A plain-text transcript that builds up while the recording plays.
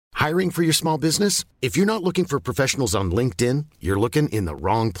Hiring for your small business? If you're not looking for professionals on LinkedIn, you're looking in the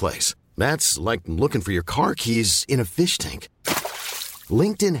wrong place. That's like looking for your car keys in a fish tank.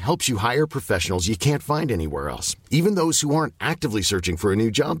 LinkedIn helps you hire professionals you can't find anywhere else, even those who aren't actively searching for a new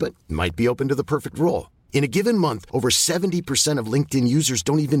job but might be open to the perfect role. In a given month, over 70% of LinkedIn users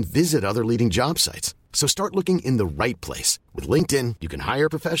don't even visit other leading job sites. So start looking in the right place. With LinkedIn, you can hire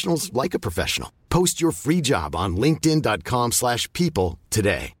professionals like a professional. Post your free job on linkedin.com/people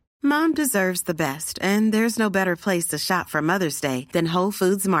today. Mom deserves the best, and there's no better place to shop for Mother's Day than Whole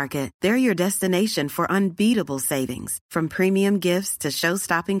Foods Market. They're your destination for unbeatable savings, from premium gifts to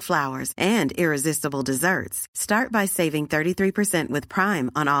show-stopping flowers and irresistible desserts. Start by saving 33% with Prime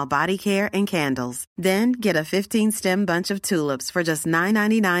on all body care and candles. Then get a 15-stem bunch of tulips for just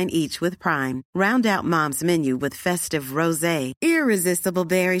 $9.99 each with Prime. Round out Mom's menu with festive rosé, irresistible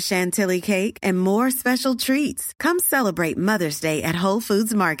berry chantilly cake, and more special treats. Come celebrate Mother's Day at Whole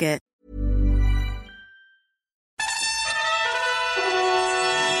Foods Market.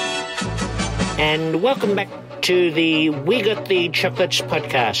 And welcome back to the We Got the Chocolates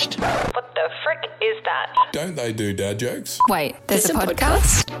podcast. What the frick is that? Don't they do dad jokes? Wait, there's a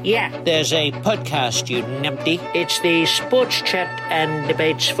podcast? Yeah, there's a podcast, you numpty. It's the sports chat and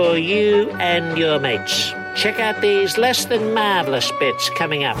debates for you and your mates. Check out these less than marvellous bits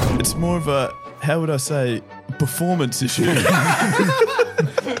coming up. It's more of a, how would I say, performance issue.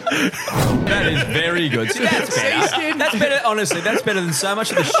 That is very good. See, that's better. That's better, honestly. That's better than so much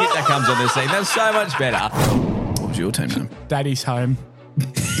of the shit that comes on this scene. That's so much better. What was your team name? Daddy's home.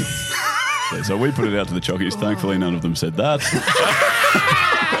 Yeah, so we put it out to the chockies. Thankfully, none of them said that.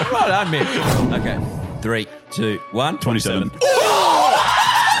 Well done, Mitch. Okay. 3, 2, 1. 27.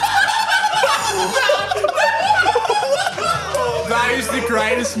 That is the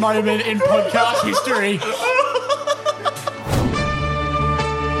greatest moment in podcast history.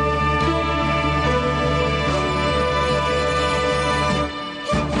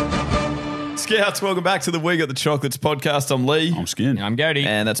 Scouts, welcome back to the We Got the Chocolates podcast. I'm Lee. I'm Skin. I'm Gody.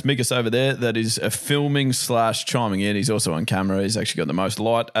 And that's Mikus over there. That is a filming / chiming in. He's also on camera. He's actually got the most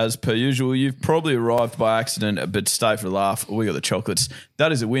light as per usual. You've probably arrived by accident, but stay for a laugh. We Got the Chocolates.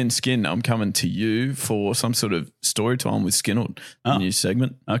 That is a win. Skin, I'm coming to you for some sort of story time with Skinner, a new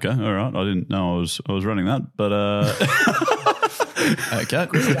segment. Okay, all right. I didn't know I was running that, but Okay.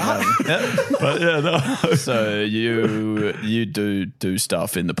 but yeah, no. So you do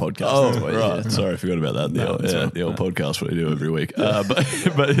stuff in the podcast. Oh, that's why, right. yeah. Sorry, I forgot about that. The old podcast we do every week. Yeah.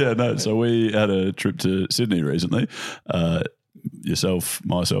 But yeah, no. So we had a trip to Sydney recently. Yourself,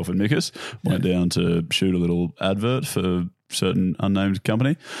 myself, and Mikus went down to shoot a little advert for certain unnamed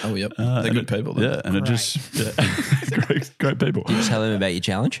company. Oh, yep. They're good people. Yeah, and it just great people. Did you tell them about your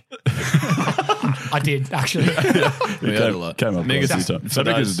challenge? I did, actually. We heard a lot. Came up Mikus quite a few times. So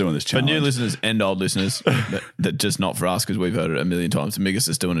Mikus is doing this challenge. For new listeners and old listeners, that just not for us because we've heard it a million times. Mikus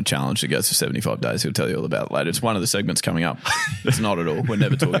is doing a challenge that goes for 75 days. He'll tell you all about it later. It's one of the segments coming up. It's not at all. We're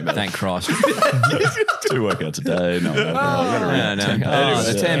never talking about Thank Christ. 2 workouts a day. No.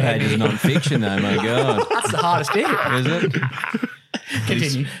 The 10 pages of non-fiction though, my God. That's the hardest bit. Is it?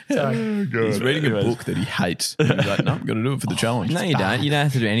 Continue. Sorry. He's reading a book that he hates. He's like, no, I've got to do it for the challenge. No, you don't. You don't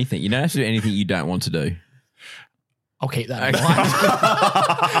have to do anything. You don't have to do anything you don't want to do. I'll keep that in mind.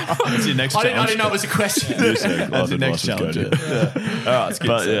 That's your next I challenge. didn't know it was a question. That's your next challenge. All right, skip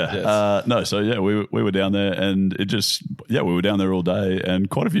But that. yeah, no. So yeah, we were down there, and we were down there all day, and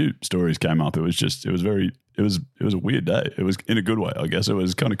quite a few stories came up. It was a weird day. It was in a good way, I guess. It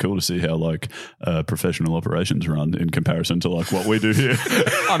was kind of cool to see how like professional operations run in comparison to like what we do here.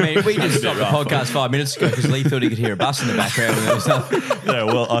 I mean, we just stopped the podcast 5 minutes ago because Lee thought he could hear a bus in the background and stuff. Yeah,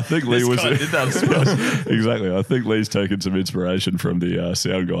 well, I think Lee was did that as well. exactly. I think Lee's taken some inspiration from the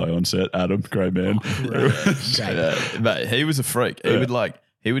sound guy on set, Adam, great man. But he was a freak.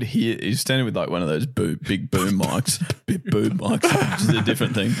 He would hear, he's standing with like one of those big boom mics, which is a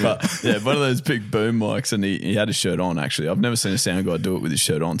different thing. But yeah, one of those big boom mics, and he had his shirt on actually. I've never seen a sound guy do it with his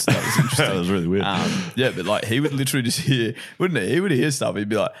shirt on, so that was interesting. That was really weird. Yeah, but like he would literally just hear, wouldn't he? He would hear stuff. He'd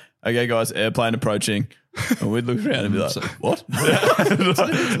be like, okay, guys, airplane approaching. And we'd look around and be like, what?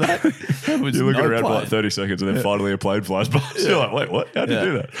 You're looking around for like 30 seconds and then finally a plane flies by. You're like, wait, what? How did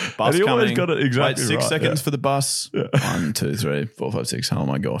you do that? Bus and he always coming. got it exactly Wait 6 right. seconds for the bus. 1, 2, 3, 4, 5, 6. Oh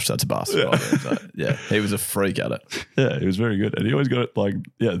my gosh, that's a bus. Yeah. Right there. So, yeah, he was a freak at it. Yeah, he was very good. And he always got it like,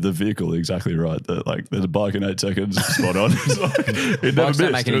 the vehicle exactly right. Like there's a bike in 8 seconds, spot on. It's like, it never Bikes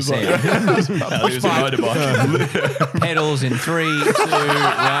don't missed. make any It was like- sense. He was a motorbike. Pedals in 3, 2,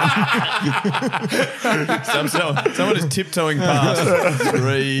 1. Someone is tiptoeing past.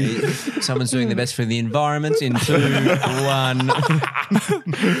 3. Someone's doing their best for the environment in 2, 1.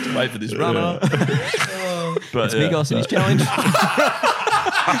 Wait for this runner. It's Migos and his challenge.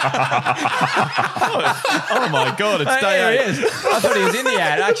 Oh my God, it's day 8. He is. I thought he was in the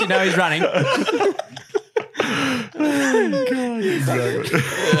ad. Actually, no, he's running.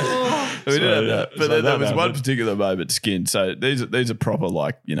 We did have that, but there was one particular moment, Skin. So these are proper,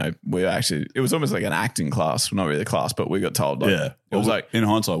 like, you know, it was almost like an acting class, not really a class, but we got told, like, it was like, in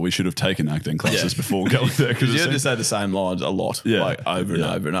hindsight, we should have taken acting classes before going there because you had to say the same lines a lot, like over and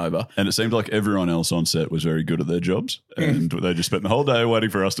over and over. And it seemed like everyone else on set was very good at their jobs, and they just spent the whole day waiting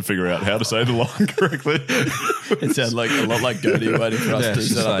for us to figure out how to say the line correctly. It sounded like a lot like Gertie waiting for us to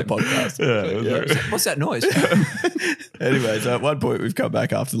set up the podcast. What's that noise? Anyway, so at one point we've come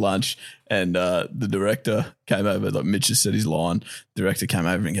back after lunch and the director came over, like Mitch has said his line. The director came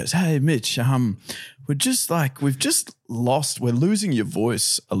over and goes, "Hey, Mitch, we've just lost, we're losing your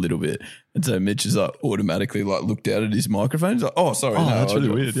voice a little bit." And so Mitch is like automatically like looked out at his microphone. He's like, "Oh, sorry, no, that's really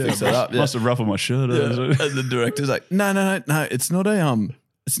weird. Fix that up." Must have ruffled my shirt. And the director's like, no, it's not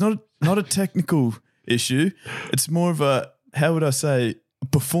a technical issue. It's more of a, how would I say,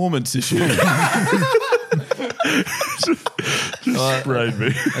 performance issue. Sprayed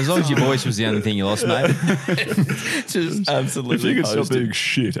me. As long as your voice was the only thing you lost, mate. Just absolutely. If you could stop being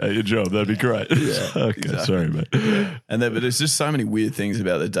shit at your job, that'd be great. Yeah. Okay, exactly. sorry, mate. And then, but there's just so many weird things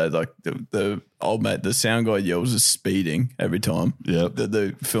about the day. Like the old mate, the sound guy yells is speeding every time. Yeah.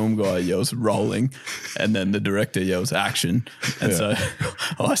 The film guy yells rolling, and then the director yells action. And so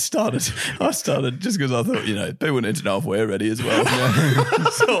I started just because I thought, you know, people need to know if we're ready as well.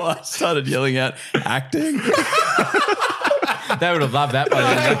 So I started yelling out acting. They would have loved that one.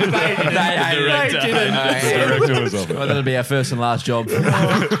 The director was off it. Well, that'll be our first and last job.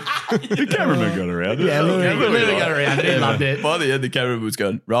 The cameraman got around it. Yeah, Louis got around it. He loved it. By the end, the cameraman was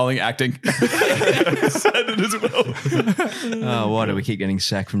going, rolling, acting. Said it as well. Oh, why do we keep getting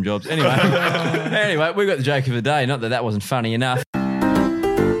sacked from jobs? Anyway, we've got the joke of the day. Not that wasn't funny enough.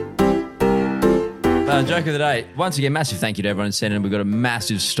 Joke of the day. Once again, massive thank you to everyone who sent in. We've got a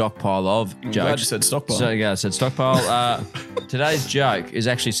massive stockpile of jokes. Glad you said stockpile. So, yeah, I said stockpile. Today's joke is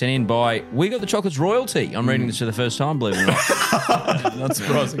actually sent in by We Got the Chocolates Royalty. I'm reading this for the first time, believe it or not. Not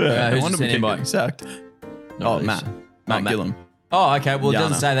surprising. Who's I wonder sent if in by? exact. Matt. Matt Gillum. Oh, okay. Well, it Yana.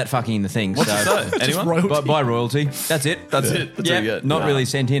 doesn't say that fucking in the thing. What's it say? Anyone? By royalty. That's it. That's it. That's all you get. Not really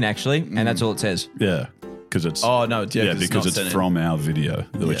sent in, actually, and that's all it says. Yeah, because it's Oh, no. Yeah, because it's not sent from our video,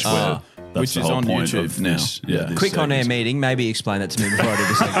 which we're. That's Which the is whole on point YouTube of now. this, Yeah. this Quick on-air segment. meeting. Maybe explain that to me before I do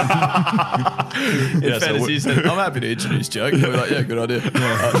the segment. In fairness, he said, I'm happy to introduce joke. And we're like, yeah, good idea.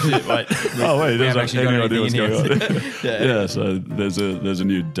 Oh, shit, wait. Oh wait, We there's haven't actually actually any got idea what's anything going in on. Yeah. So there's a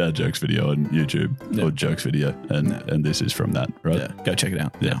new dad jokes video on YouTube or jokes video, and this is from that, right? Yeah, go check it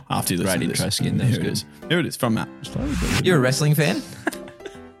out. Yeah. After you listen Great to this. intro, Skin. That was Here it good. is. Here it is, from Matt. You're a wrestling fan?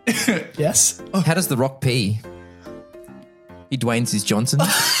 Yes. How does The Rock pee? He Dwayne's his Johnson.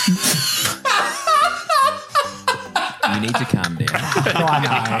 You need to calm down.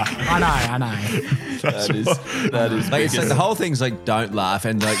 I know. That is Like, it's like the whole thing's like, don't laugh,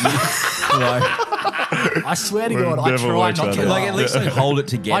 and like, I swear to God, I never try works not like to that. laugh. like at least like, hold it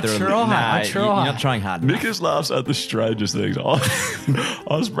together. I a try, little. I try. You're not trying hard enough. Mick laughs at the strangest things. I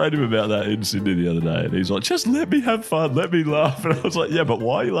was spraying him about that in Sydney the other day, and he's like, "Just let me have fun, let me laugh." And I was like, "Yeah, but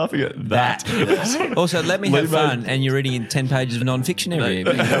why are you laughing at that?" Also, let me have fun, and you're reading 10 pages of non-fiction every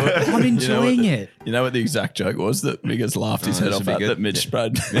evening. I'm enjoying it. You know what the exact joke was that Miggers laughed his head this off would at be good. that Mitch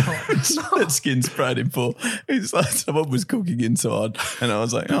sprayed that Skin sprayed him for. He's like, someone was cooking inside, and I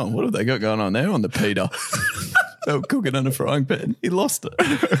was like, oh, what have they got going on there on the Peter? They were cooking on a frying pan. He lost it.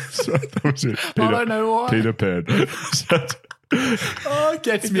 So that was it. I don't know why. Peter Pan. Oh, it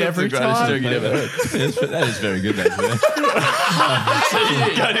gets me That's every the greatest time. joke you'd ever heard. That is very good, actually.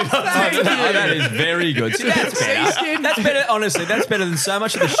 That is very good. See, that's better. That's better. Honestly, that's better than so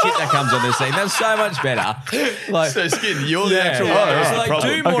much of the shit that comes on this thing. That's so much better. Like, So Skin, you're the actual it's like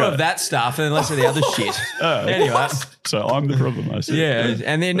problem. do more Okay. of that stuff and less of the other shit. Anyway, So I'm the problem, I see. yeah.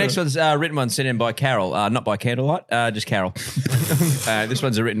 And the next one's a written one sent in by Carol, not by Candlelight, just Carol. This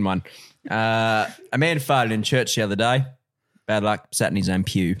one's a written one. A man farted in church the other day. Bad luck, sat in his own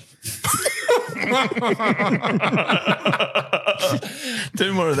pew.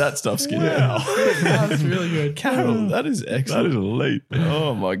 Do more of that stuff, Skin. That's really good. Carol, that is That excellent. is elite.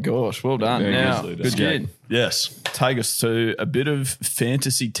 Oh my gosh, well done. Very Now, nicely done. good Skin. Yes. Take us to a bit of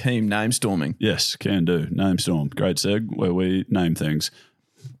fantasy team name storming. Yes, can do. Name storm. Great seg where we name things.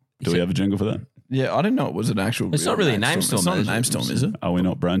 Do we have a jingle for that? Yeah, I didn't know it was an actual. It's real not really a name storm. It's not a name storm, is it? Are we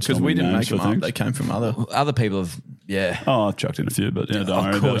not brainstorming? Because we didn't names make them for up. things? They came from other. People have, yeah. Oh, I've chucked in a few, but yeah, don't worry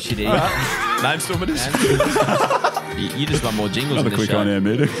Of about course it. you did. Name storm it is. You just want more jingles Another in the quick show. on-air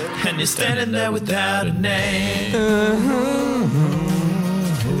meeting. And you're standing there without a name.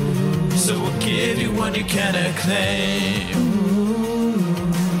 So we'll give you one you cannot claim.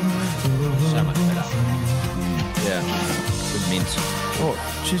 So much better. Yeah. Good mints. Oh,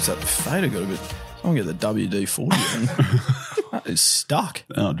 jeez, that fader got a bit. Someone get the WD-40 on. That is stuck.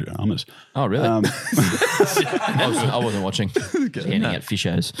 Oh, dramas. Oh, really? I wasn't watching. Just handing out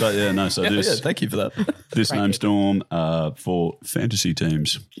fishos. But yeah, no. So Yeah, thank you for that. this name storm for fantasy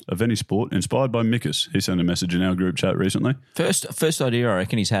teams of any sport, inspired by Mikus. He sent a message in our group chat recently. First idea I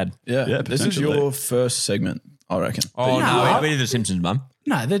reckon he's had. Yeah, Yeah, this is potentially. your first segment, I reckon. Oh, No. we did the Simpsons, Mum.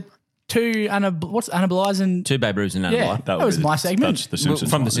 No, the two Annabelle and Two Babe Ruths and yeah, Annabelle. that was my segment. That's the Simpsons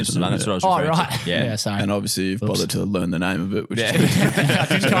From one, the Simpsons isn't it? one, that's what I was Oh referring right, to. Yeah. sorry. And obviously you've bothered to learn the name of it, which Yeah. is I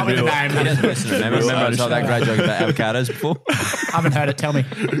just can't remember the He name. doesn't listen to them. Remember I told that great joke about avocados before? I haven't heard it. Tell me.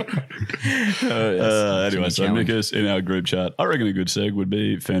 Anyway, so Challenge. Mikus in our group chat, I reckon a good seg would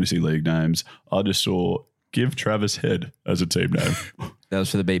be fantasy league names. I just saw Give Travis Head as a team name. That was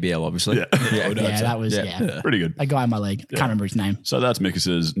for the BBL, obviously. Yeah. Yeah, that was yeah. Pretty good. A guy in my league. Can't remember his name. So that's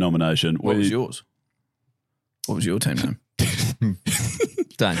Mikus's nomination. what was yours? What was your team name?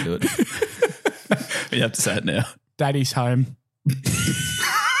 Don't do it. You have to say it now. Daddy's home.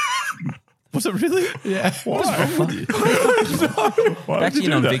 Was it really? Yeah. What's wrong with you? Back to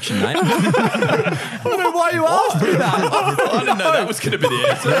your non-fiction, mate. I don't know why you asked me that. I didn't know that was going to be the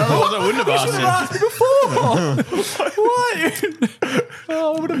answer. Otherwise, I wouldn't have asked you. Why?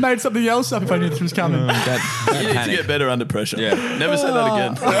 Oh, I would have made something else up if I knew this was coming. You need to get better under pressure. Yeah. Never say that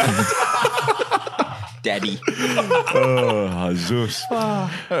again. Daddy. Oh, Jesus.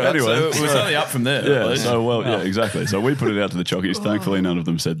 Anyway, so it was only up from there. Yeah, At least. so yeah, exactly. So we put it out to the chockies. Thankfully, none of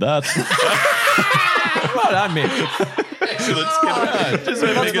them said that. Well done, Mick. Excellent. Just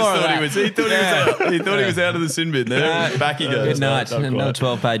when Mikus more of thought that. he was out. He thought he was out of the sin bin. There, back he goes. Good night. not quite. Another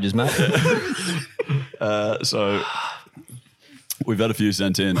 12 pages, mate. So we've had a few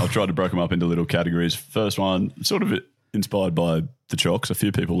sent in. I've tried to break them up into little categories. First one, sort of inspired by the Chocks. A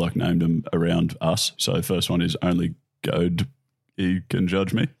few people named them around us. So first one is Only God He Can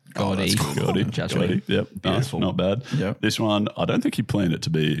Judge Me. Goddy. Goddy. Judge me. Yep. Nice. Not bad. Yep. This one, I don't think he planned it to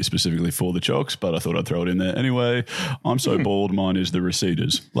be specifically for the Chocks, but I thought I'd throw it in there anyway. I'm so bald, mine is the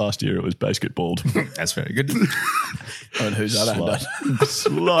Receders. Last year it was Basketballed. That's very good. And who's that aimed at?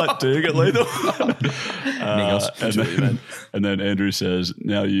 Slight dig at Lethal. Niggles. And then Andrew says,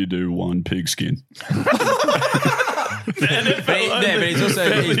 now you do one pigskin. But he's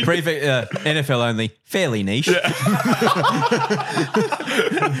also he's NFL only, fairly niche.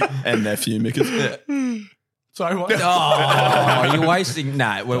 And nephew Mikus. Sorry, what? Oh, you're wasting.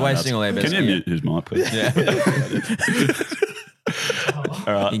 No, we're wasting all our best. Can you mute his mic, please? Yeah.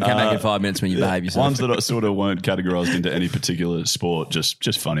 All right. You can come back in 5 minutes when you behave yourself. Ones that sort of weren't categorised into any particular sport,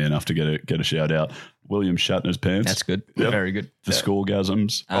 just funny enough to get a shout out. William Shatner's pants. That's good. Yep. Very good. The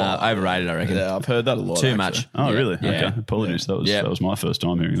Skullgasms. Overrated, I reckon. Yeah, I've heard that a lot. Too actually. much. Oh, Yeah. really? Yeah. Okay. Apologies. Yeah. That was my first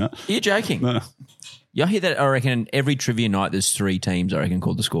time hearing that. You're joking. No. You hear that? I reckon every trivia night there's 3 teams. I reckon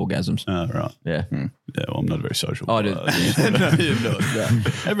called the Skullgasms. Oh, right. Yeah. Yeah, well, I'm not very social. Oh, I do. No, you're not. Yeah.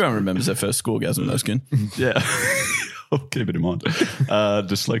 Everyone remembers their first schoolgasm, though, Skin. Yeah. I'll keep it in mind.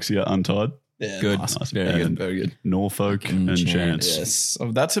 Dyslexia Untied. Yeah, Good. nice. Very And good. Very good. Norfolk and Chance. Yes.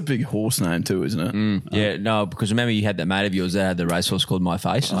 Oh, that's a big horse name, too, isn't it? Yeah, no, because remember you had that mate of yours that had the racehorse called My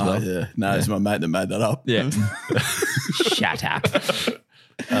Face as Oh, well. yeah. No, it's my mate that made that up. Yeah. Shut up.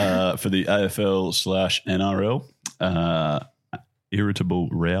 For the AFL/NRL, Irritable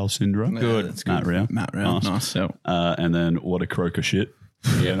Row Syndrome. Good. That's Matt Row. Matt Row. Nice. Yep. And then What a Croak of Shit.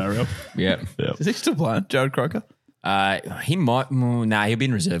 Yeah, NRL. Yeah. Yep. Is he still playing? Jared Croker? He might. Nah, he'll be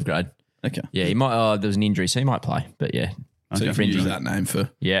in reserve grade. Okay. Yeah, he might. There was an injury, so he might play. But yeah. So you can use that name for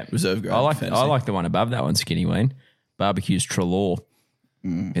Yeah. reserve grade. I like fantasy. the one above that one, Skinny Wayne. Barbecues Trelaw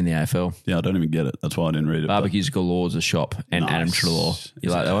in the AFL. Yeah, I don't even get it. That's why I didn't read it. but- Barbecues Galore's a shop, and Nice. Adam Trelaw.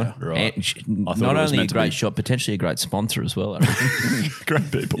 You like that one? Right. And I thought not it was only a meant to great be- shop, potentially a great sponsor as well. I reckon.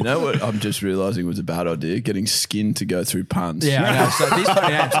 Great people. You know what I'm just realising was a bad idea? Getting Skin to go through puns. Yeah, I know. So these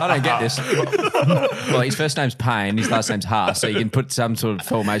funny names, I don't get this. Well, his first name's Payne, his last name's Haas, so you can put some sort of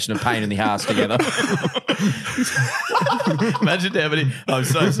formation of Payne and the Haas together. Imagine how many. I'm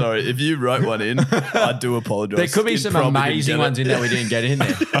so sorry. If you wrote one in, I do apologise. There could be It some probably didn't amazing get ones it. in there we didn't get in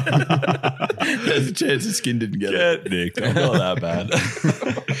there. There's a chance the skin didn't get it. Get nicked. I'm not that bad.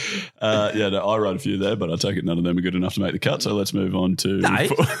 I wrote a few there, but I take it none of them are good enough to make the cut. So let's move on to No,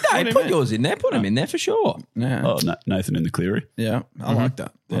 put yours in there. Put them in there for sure. Yeah. Nathan in the Cleary. Yeah, I like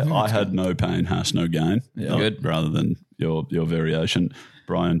that. Yeah, I had no pain, has no gain. Yeah. Good. Rather than your variation.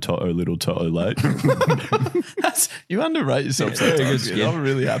 Brian Toto, little Toto late. You underrate yourself. Very good sometimes, skin. I'm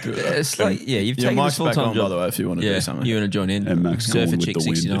really happy with that. It's like, you've Your taken mic's this full back time on, job. by the way, if you want to do something. You want to join in? And Max Surfer going with Chick the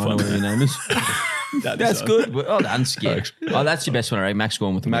wind, 69 if or I whatever your name is. That's good. Well done, Skip. Oh, that's your best one, right? Max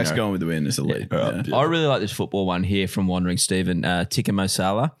going with the Max winner. going with the win is the lead. Yeah. Yeah. I really like this football one here from Wandering Stephen. Tikka Mo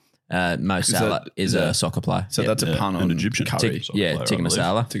Salah. Mo Salah is a soccer player. So that's a pun on an Egyptian. curry. Soccer player, I Tikka Mo believe.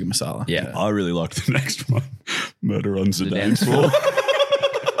 Salah. Tikka masala. Yeah. I really liked the next one. Murder on the dance dance floor.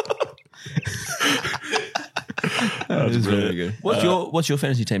 That is very good. What's your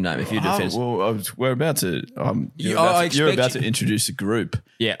fantasy team name? If you do fantasy, We're about to. You're I about expect to introduce a group.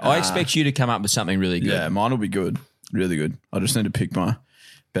 yeah, I expect you to come up with something really good. Yeah, mine will be good, really good. I just need to pick my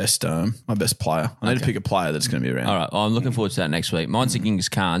best player. I need to pick a player that's going to be around. All right, I'm looking forward to that next week. Mine's the Genghis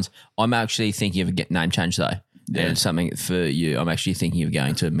Khans. I'm actually thinking of a name change though. Yeah. And something for you. I'm actually thinking of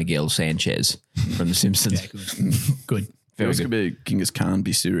going to Miguel Sanchez from The Simpsons. Good. It was going to be Genghis Khan.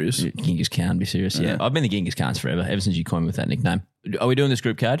 Be serious. Genghis Khan, be serious. Yeah. I've been the Genghis Khans forever, ever since you coined me with that nickname. Are we doing this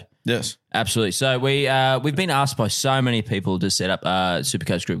group code? Yes. Absolutely. So we've been asked by so many people to set up a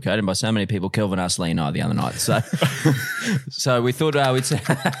Supercoach group code, and by so many people, Kelvin asked Lee and I the other night. So we thought we'd say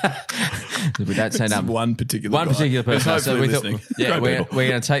we don't say no. One particular person. There's So we thought, listening. yeah, we're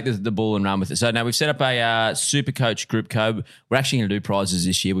going to take the ball and run with it. So now we've set up a Supercoach group code. We're actually going to do prizes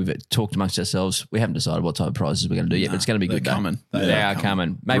this year. We've talked amongst ourselves. We haven't decided what type of prizes we're going to do yet, but it's going to be they're good. coming. They are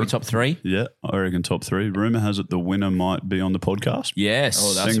coming. Maybe top 3. Yeah, I reckon top 3. Rumour has it the winner might be on the podcast. Yes.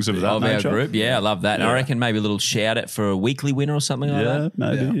 Things of that Of our nature. group. Yeah, I love that. And I reckon maybe a little shout out for a weekly winner or something like Yeah, that.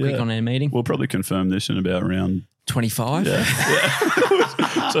 maybe. Yeah. Quick on our meeting. We'll probably confirm this in about round. 25.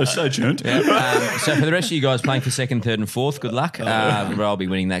 So stay tuned. So for the rest of you guys playing for 2nd, 3rd and 4th, good luck. Where I'll be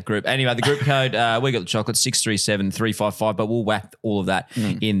winning that group. Anyway, the group code, we got the chocolate 637355, but we'll whack all of that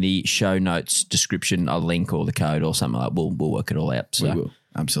in the show notes description, a link or the code or something like that. We'll work it all out. So We will.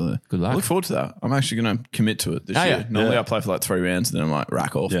 Absolutely. Good luck. I look forward to that. I'm actually going to commit to it this year. yeah. Normally I play for like 3 rounds and then I'm like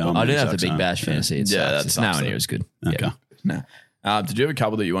rack off. Yeah, But I'm I do the have the exact Big same. Bash fantasy. It's that it's sucks, nowhere though. near as good. Okay. Nah. Did you have a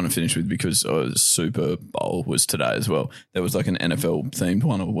couple that you want to finish with? Because Super Bowl was today as well. There was like an NFL themed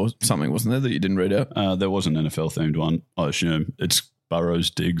one or something, wasn't there, that you didn't read out? There was an NFL themed one. I assume it's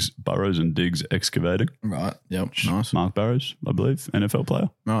Burrows and Diggs excavating. Right. Yep. Nice. Mark Burrows, I believe, NFL player.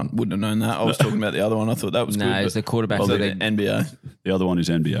 Right. Wouldn't have known that. I was talking about the other one. I thought that was good. No, but- it's the quarterback. Oh, for the the- NBA. The other one is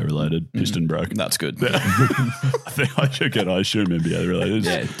NBA related. Piston broke. That's good. I think I assume NBA related.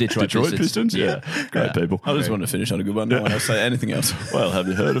 Yeah, Detroit Pistons. Pistons. Yeah, great people. I just wanted to finish on a good one. Don't want to say anything else. Well, have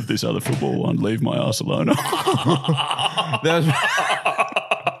you heard of this other football one? Leave my ass alone.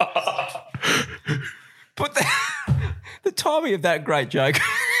 But the timing of that great joke.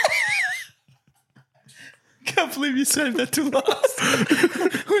 Can't believe you saved that till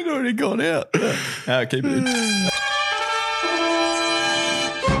last. We'd already gone out. Keep it in.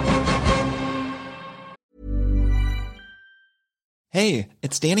 Hey,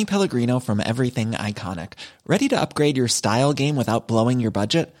 it's Danny Pellegrino from Everything Iconic. Ready to upgrade your style game without blowing your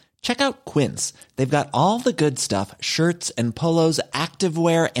budget? Check out Quince. They've got all the good stuff, shirts and polos,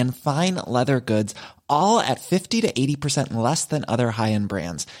 activewear, and fine leather goods, all at 50 to 80% less than other high-end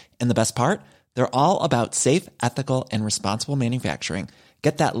brands. And the best part? They're all about safe, ethical, and responsible manufacturing.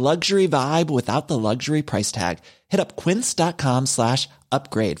 Get that luxury vibe without the luxury price tag. Hit up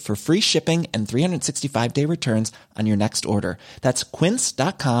quince.com/upgrade for free shipping and 365-day returns on your next order. That's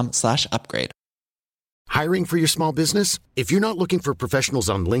quince.com/upgrade. Hiring for your small business? If you're not looking for professionals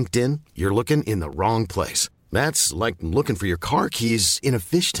on LinkedIn, you're looking in the wrong place. That's like looking for your car keys in a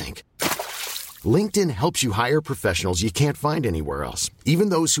fish tank. LinkedIn helps you hire professionals you can't find anywhere else, even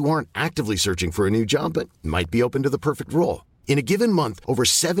those who aren't actively searching for a new job but might be open to the perfect role. In a given month, over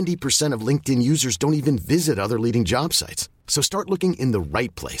 70% of LinkedIn users don't even visit other leading job sites. So start looking in the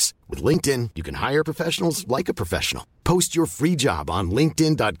right place. With LinkedIn, you can hire professionals like a professional. Post your free job on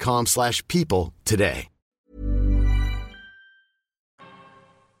linkedin.com/people today.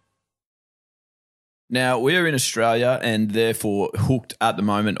 Now, we are in Australia and therefore hooked at the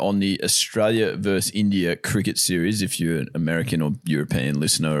moment on the Australia versus India cricket series. If you're an American or European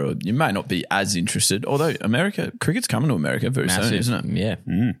listener, or you may not be as interested, although cricket's coming to America very soon, isn't it? Yeah.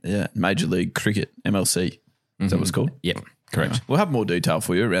 Yeah. Major League Cricket, MLC. Is that what it's called? Yep. Correct. We'll have more detail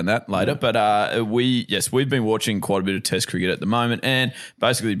for you around that later. But we've been watching quite a bit of Test cricket at the moment, and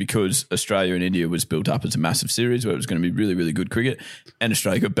basically because Australia and India was built up as a massive series where it was going to be really, really good cricket, and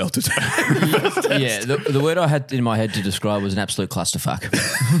Australia got belted. Yeah, the word I had in my head to describe was an absolute clusterfuck.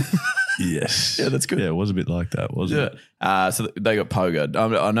 Yes. Yeah, that's good. Yeah, it was a bit like that, wasn't it? So they got pogoed.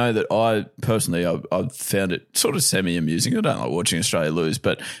 I know that I personally, I found it sort of semi-amusing. I don't like watching Australia lose,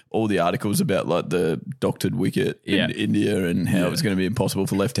 but all the articles about like the doctored wicket in India and how it was going to be impossible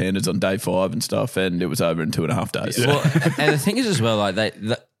for left-handers on day 5 and stuff, and it was over in 2.5 days. Yeah. Well, and the thing is as well, like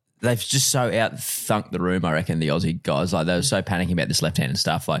they've just so out-thunked the room, I reckon, the Aussie guys. Like they were so panicking about this left-handed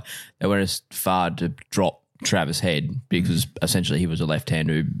stuff. Like they went as far to drop Travis Head because essentially he was a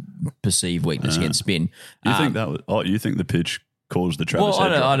left-hander who perceived weakness against spin. You think that was, you think the pitch caused the Travis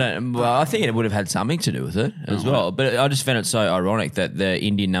Head? I think it would have had something to do with it as well. But I just found it so ironic that the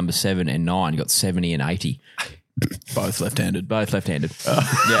Indian number 7 and 9 got 70 and 80. Both left-handed.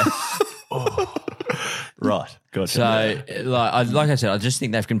 Yeah. Right. Gotcha. So, like I said, I just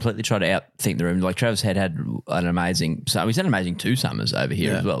think they've completely tried to outthink the room. Like Travis Head had an amazing, so he's had an amazing 2 summers over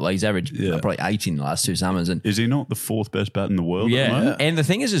here as well. Like he's averaged probably 80 in the last 2 summers. And is he not the 4th best bat in the world? At the moment? And the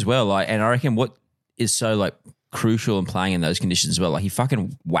thing is as well, like, and I reckon what is so like crucial in playing in those conditions as well, like he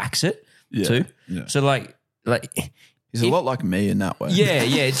fucking whacks it too. Yeah. So like. He's a lot like me in that way. Yeah,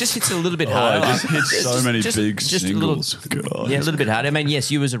 it just hits a little bit harder. It just hits so many big singles. A little bit harder. I mean, yes,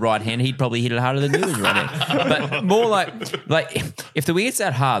 you as a right hand, he'd probably hit it harder than you as a right hand. But more like if the wicket's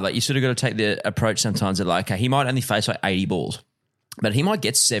that hard, like you sort of got to take the approach sometimes that like, okay, he might only face like 80 balls, but he might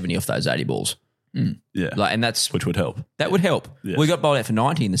get 70 off those 80 balls. Yeah. And that's which would help. That would help. Yes. We got bowled out for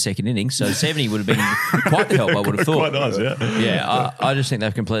 90 in the second innings, so 70 would have been quite the help, I would have thought. Quite nice, yeah. Yeah, I just think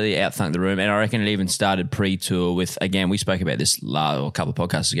they've completely outthunk the room, and I reckon it even started pre-tour with, again, we spoke about this a couple of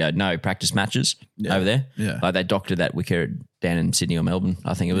podcasts ago, no practice matches over there. Yeah. Like they doctored that wicket down in Sydney or Melbourne,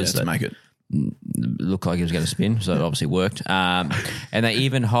 I think it was. To make it looked like he was going to spin, so it obviously worked. And they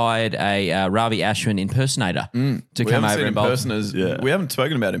even hired a Ravi Ashwin impersonator to come over and bowl. We haven't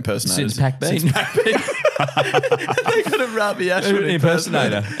spoken about impersonators since Pac Bean. They got a Ravi Ashwin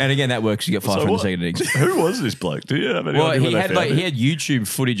impersonator. And again, that works. You get 5 from the second innings. Who was this bloke? Do you have any idea? He had YouTube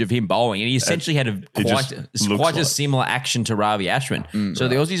footage of him bowling, and he essentially had quite a similar action to Ravi Ashwin. So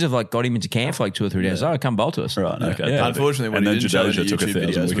the Aussies have got him into camp for 2 or 3 days. Oh, come bowl to us. Right. Okay. Yeah. Unfortunately, when he didn't show the YouTube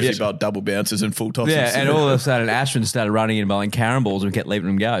videos because he bowled double bounces and full tosses. Yeah, and all of a sudden Ashwin started running in and bowling carom balls and kept leaving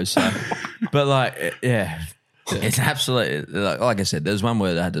them go. So, but it's absolutely, like I said, there's one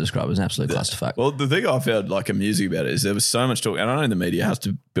word I had to describe. It was an absolute clusterfuck. Well, the thing I found amusing about it is there was so much talk, and I know the media has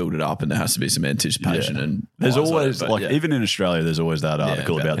to build it up and there has to be some anticipation. And there's always, even in Australia, there's always that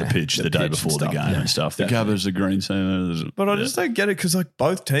article about the pitch the day before the game and stuff. The covers, the green centre. But I just don't get it because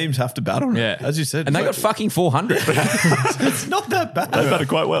both teams have to battle. Yeah. As you said. And they got fucking 400. It's not that bad. They batted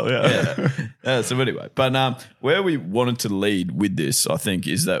quite well, So anyway, but where we wanted to lead with this, I think,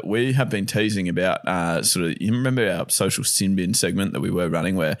 is that we have been teasing about you remember our social sin bin segment that we were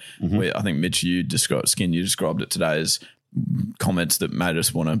running where I think Mitch, you described it today as comments that made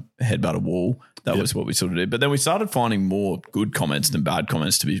us want to headbutt a wall. That was what we sort of did. But then we started finding more good comments than bad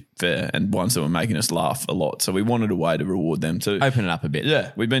comments, to be fair, and ones that were making us laugh a lot. So we wanted a way to reward them too. Open it up a bit.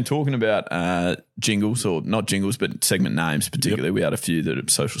 Yeah. We've been talking about jingles, or not jingles, but segment names particularly. Yep. We had a few that are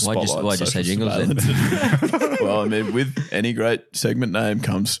social spotlights. Why'd you say jingles then? Well, I mean, with any great segment name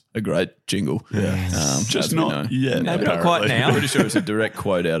comes a great jingle. Yeah. Just not yet. Maybe not quite now. I'm pretty sure it's a direct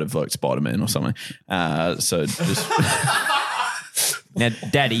quote out of Spider-Man or something. So just... Now,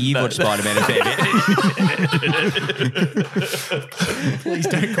 Daddy, you've watched Spider-Man a fair bit. Please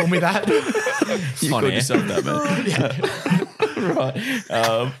don't call me that. You called yourself that, man.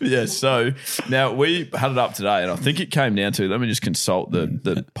 Right. So now we had it up today, and I think it came down to, let me just consult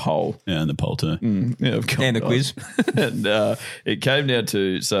the poll. Yeah, and the poll too. And the quiz. And it came down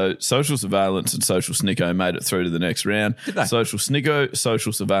to, so social surveillance and social snicko made it through to the next round. Did they? Social snicko,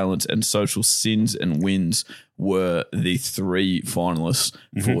 social surveillance, and social sins and wins were the 3 finalists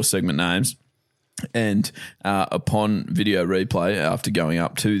for segment names. And upon video replay, after going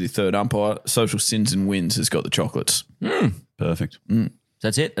up to the third umpire, social sins and wins has got the chocolates. Perfect.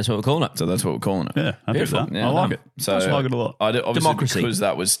 That's it. That's what we're calling it. So that's what we're calling it. Yeah, happy with that. Yeah, I like it. So I like it a lot. Obviously, Democracy. because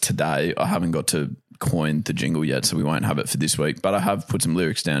that was today, I haven't got to coin the jingle yet, so we won't have it for this week. But I have put some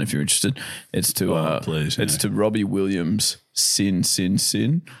lyrics down if you're interested. It's to please, it's to Robbie Williams' "Sin, Sin,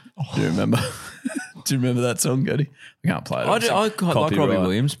 Sin." Do you remember? Do you remember that song, Cody? I can't play it. I quite like Robbie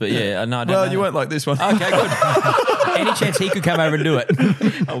Williams, but I don't know. You won't like this one. Okay, good. Any chance he could come over and do it?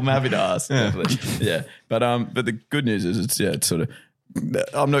 I'm happy to ask. Definitely. Yeah. But the good news is it's sort of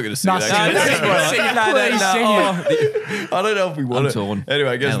I'm not going to sing it. sing actually. it. Please sing it. I don't know if we want I'm it. torn.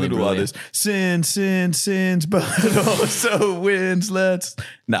 Anyway, it goes a Only little like this. Sins, but also wins. You'll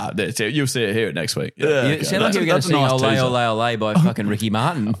see it here next week. You sound like you were going to sing nice Ole, teaser. Ole, Ole by fucking Ricky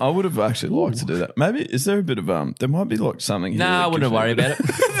Martin. I would have actually liked to do that. Maybe, is there a bit of, there might be like something here. No, I that wouldn't gives worry me- about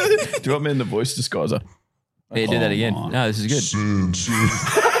it. Do you want me in the voice disguiser? Yeah, do that again. on. No, this is good.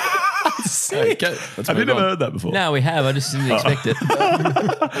 Okay, let's Have you move never on. heard that before? No, we have. I just didn't expect it.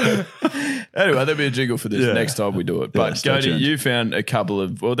 Anyway, there'll be a jingle for this Yeah. next time we do it. Yeah, But stay Cody, tuned. you found a couple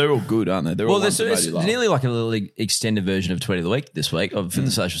of, well, they're all good, aren't they? They're all Well, ones that made it's you laugh. nearly like a little extended version of Tweet of the Week this week for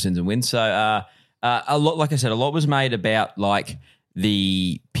the social sins and wins. So a lot, like I said, a lot was made about like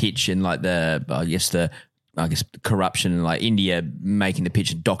the pitch and like I guess corruption and like India making the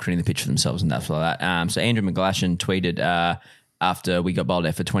pitch and doctoring the pitch for themselves and stuff like that. So Andrew McGlashan tweeted after we got bowled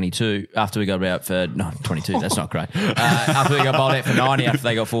out for 22, after we got out for 22, that's not great. After we got bowled out for 90, after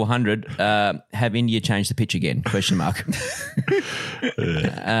they got 400, have India changed the pitch again? Question mark.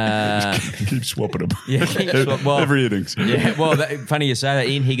 Keep swapping them. Yeah, Every innings. Yeah, well, funny you say that.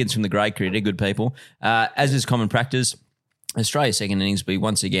 Ian Higgins from the Grey Cricket, good people. As is common practice, Australia's second innings will be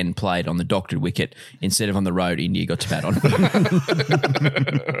once again played on the doctored wicket instead of on the road India got to bat on.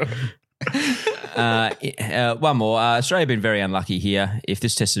 One more. Australia have been very unlucky here. If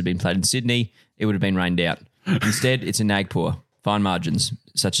this test had been played in Sydney, it would have been rained out. Instead, it's in Nagpur. Fine margins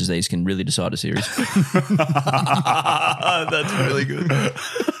such as these can really decide a series. That's really good.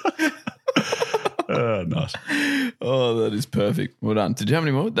 Nice. Oh, that is perfect. Well done. Did you have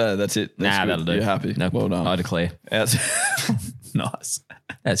any more? That's it. That's Nah, good. that'll do. You're happy? No, Well done. I declare. Nice.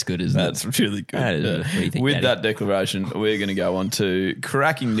 That's good, isn't That's it? really good. That is good. What do you think, With Daddy? that declaration, we're going to go on to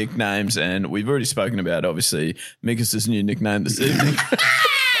cracking nicknames, and we've already spoken about, obviously, Mikus' new nickname this evening.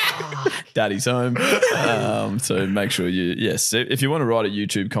 Daddy's home. So make sure if you want to write a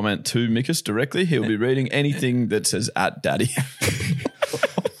YouTube comment to Mikus directly, he'll be reading anything that says @Daddy.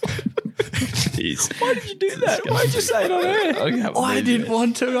 Why did you do that? Why did you say it on air? I didn't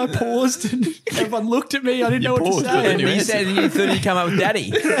want to. I paused and everyone looked at me. I didn't know what to paused, say. but then And you you said you thought you'd come up with Daddy.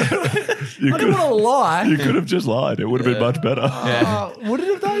 You I didn't could, want to lie. you could have just lied. It would have been much better. Would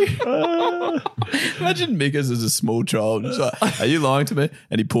it have though? Imagine Mikus as a small child. Just like, are you lying to me?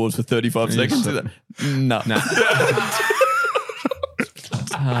 And he paused for 35 seconds. No.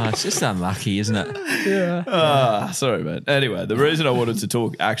 It's just unlucky, isn't it? Sorry, man. Anyway, the reason I wanted to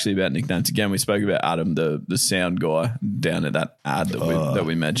talk actually about nicknames again, we spoke about Adam, the sound guy down at that ad that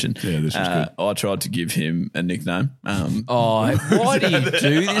we mentioned. Yeah, this was good. I tried to give him a nickname. Why do you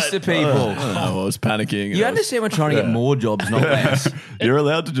do this to people? I don't know, I was panicking. You understand we're trying to get more jobs, not less. You're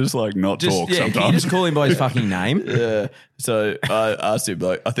allowed to just like not talk Can you sometimes. just call him by his fucking name? Yeah. So I asked him,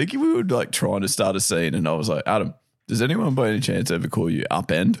 like, I think we were like trying to start a scene, and I was like, Adam, does anyone by any chance ever call you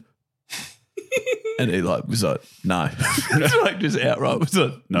Upend? And he like was like, no. Like just outright was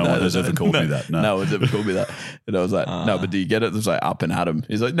like, No one has ever called me that, no. No one's ever called me that. And I was like, no, but do you get it? It was like Up and Adam.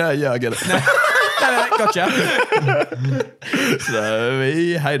 He's like, no, yeah, I get it. No, gotcha. So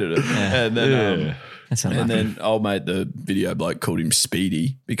he hated it. And then That's and unlucky. then old mate, the video bloke, called him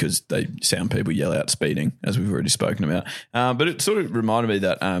Speedy because sound people yell out speeding, as we've already spoken about. But it sort of reminded me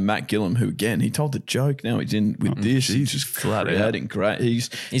that Matt Gillum, who again, he told the joke. Now he's in with this. He's just flat out great. He's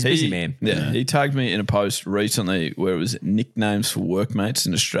a busy man. Yeah, he tagged me in a post recently where it was nicknames for workmates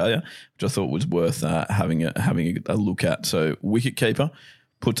in Australia, which I thought was worth having a look at. So wicketkeeper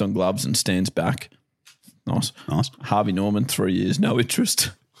puts on gloves and stands back. Nice. Harvey Norman, 3 years, no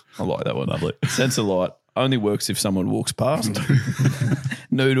interest. I like that one. Lovely. Sense of light only works if someone walks past.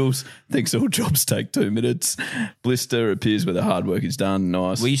 Noodles thinks all jobs take 2 minutes. Blister appears where the hard work is done.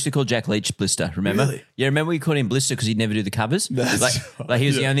 Nice. We used to call Jack Leach Blister, remember? Really? Yeah, remember we called him Blister because he'd never do the covers? Like he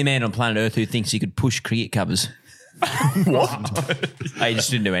was the only man on planet Earth who thinks he could push cricket covers. What? He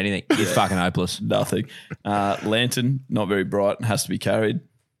just didn't do anything. He's fucking hopeless. Nothing. Lantern, not very bright, has to be carried.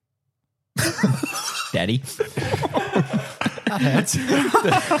 Daddy.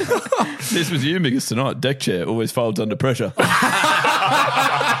 This was you, Mikus, tonight. Deck chair always folds under pressure.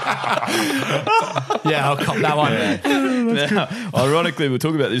 Yeah, I'll cop that one. Now, ironically, we'll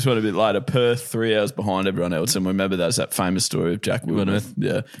talk about this one a bit later. Perth, 3 hours behind everyone else. And remember, that's that famous story of Jack Woodworth.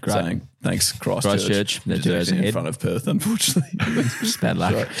 Yeah, saying, thanks, Christchurch. They're Which 2 is hours actually in ahead. front of Perth, unfortunately. Just bad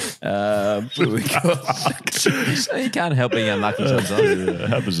luck. What do we got? You can't help being unlucky sometimes. It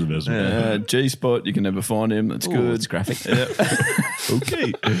happens to the best. G-Spot, you can never find him. That's Ooh, good. it's graphic.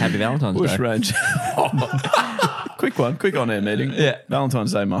 Okay. Happy Valentine's Bush Day. range. Quick on-air meeting. Yeah.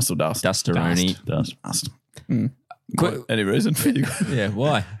 Valentine's Day muscle dust. Dusteroni. Dust. Dust. Quick- Any reason for you? Yeah,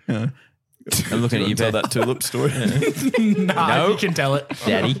 why? I'm looking at you, tell Ben. that tulip story. No, you can tell it.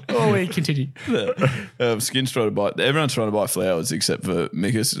 Daddy. Oh, we continue. Skin's trying to buy. Everyone's trying to buy flowers except for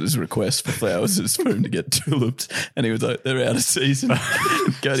Mickus' request for flowers is for him to get tulips, and he was like, "They're out of season."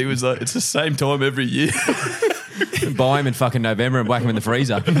 Cody was like, "It's the same time every year." Buy him in fucking November and whack him in the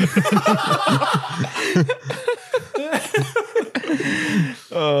freezer.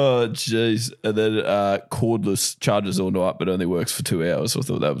 Oh, jeez. And then cordless charges all night but only works for 2 hours. So I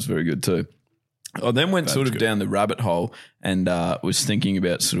thought that was very good too. I then went sort of down the rabbit hole and was thinking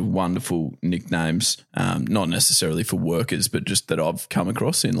about sort of wonderful nicknames, not necessarily for workers, but just that I've come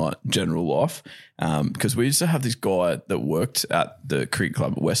across in like general life. Because we used to have this guy that worked at the cricket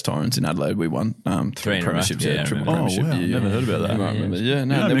club at West Torrens in Adelaide. We won 3 in a row. premierships. Yeah, I triple remember. premiership. Oh, wow. Yeah, Never heard about that. You might remember. Yeah,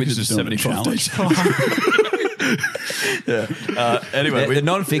 no, You know, then we Mickus did is doing a 75 challenge. Anyway, The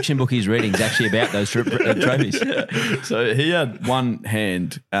non-fiction book he's reading is actually about those trophies. So he had one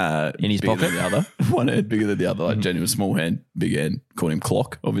hand In his bigger pocket? than the other, one hand bigger than the other, like genuine small hand, big hand. Called him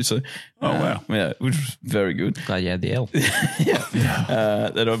Clock, obviously. Oh, wow. Yeah, which was very good. Glad you had the L.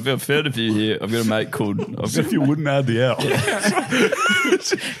 Then I've found a few here. I've got a mate called. As if you wouldn't add the L.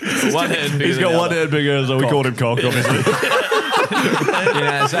 One hand bigger. He's got one hand bigger, so we called him Cock, obviously. You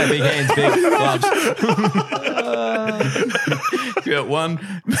know, so big hands, big gloves. He's got one.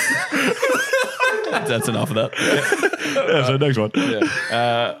 That's enough of that. Yeah, so next one.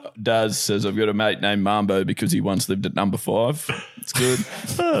 Daz says, I've got a mate named Mambo because he once lived at number 5. It's good.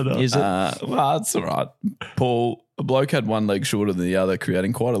 Is it? Well, it's all right. Paul, a bloke had one leg shorter than the other,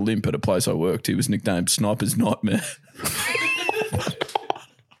 creating quite a limp at a place I worked. He was nicknamed Sniper's Nightmare.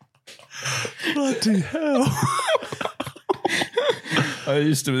 Bloody hell.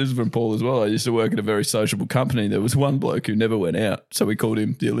 This is from Paul as well. I used to work at a very sociable company. There was one bloke who never went out, so we called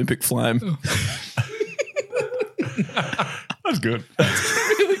him the Olympic Flame. That's good.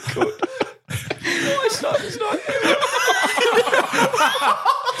 Really good. It's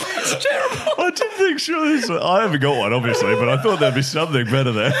terrible. I didn't think surely this. I haven't got one, obviously, but I thought there'd be something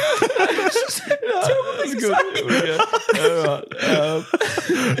better there. That's good. All right.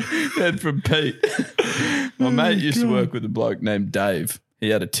 Then from Pete. My mate used to work with a bloke named Dave. He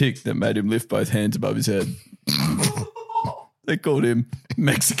had a tick that made him lift both hands above his head. They called him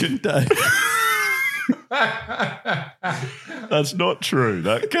Mexican Dave. That's not true.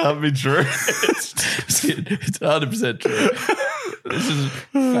 That can't be true. It's 100% true. This is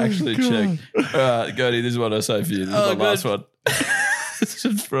factually checked. All right, Cody, this is what I say for you. This is my last one. This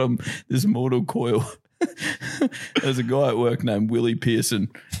is from this mortal coil. There's a guy at work named Willie Pearson.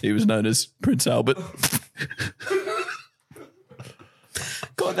 He was known as Prince Albert.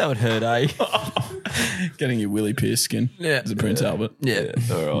 God, that would hurt, eh? Getting your Willie Pierce skin. Yeah. As a Prince Albert. Yeah.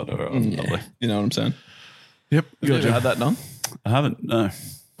 All right. Lovely. You know what I'm saying? Yep. Have you ever had that done? I haven't. No.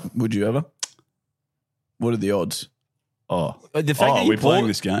 Would you ever? What are the odds? Oh. The fact that you we're playing paused-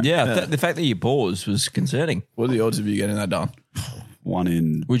 this game. Yeah, the fact that you paused was concerning. What are the odds of you getting that done? 1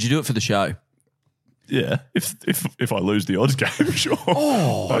 in. Would you do it for the show? Yeah. If I lose the odds game, sure.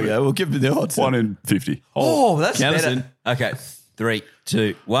 Okay, we'll give you the odds. 1 in 50. Oh, that's count us better. in. Okay, 3,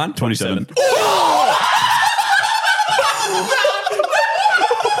 2, 1. 27.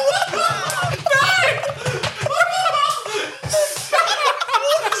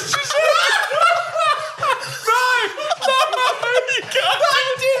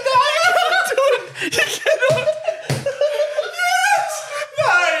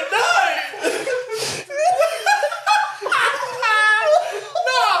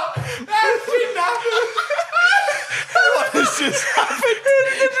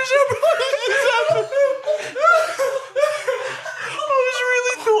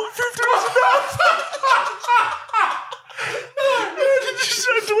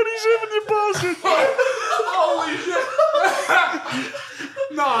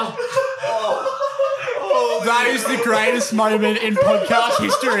 That is the greatest moment in podcast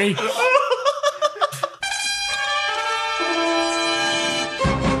history.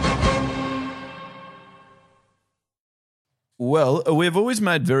 Well, we've always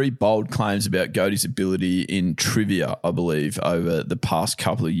made very bold claims about Goaty's ability in trivia, I believe, over the past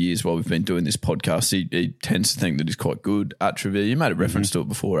couple of years while we've been doing this podcast. He tends to think that he's quite good at trivia. You made a reference to it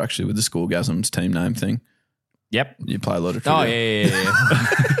before, actually, with the Scoregasms team name thing. Yep. You play a lot of trivia. Oh, yeah.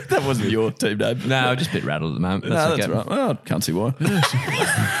 That wasn't your team name. No, I'm just a bit rattled at the moment. No, That's that's okay. right. Well, can't see why.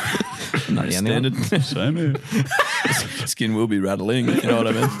 Not the only one. Standard. Same here. Skin will be rattling, if you know what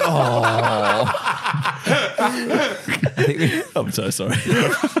I mean. I'm so sorry.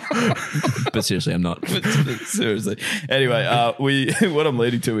 But seriously, I'm not. Seriously. Anyway, what I'm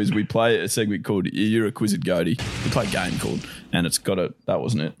leading to is we play a segment called You're a Quizzed Goatee. We play a game called, and it's got a, that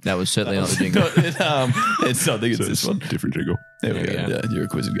wasn't it. That was certainly not the jingle. It's I think it's this one. Different jingle. There we go. Yeah, You're a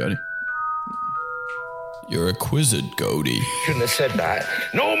Quizzed Goatee. You're a Quizzed Goatee. Shouldn't have said that.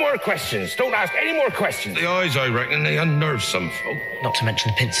 No more questions. Don't ask any more questions. The eyes, I reckon, they unnerve some folk. Not to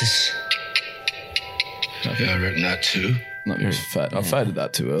mention the pincers. Yeah, I reckon that too. I faded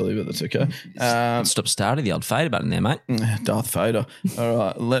that too early, but that's okay. Stop starting the old fader button there, mate. Darth Vader. All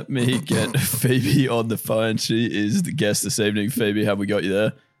right, let me get Phoebe on the phone. She is the guest this evening. Phoebe, have we got you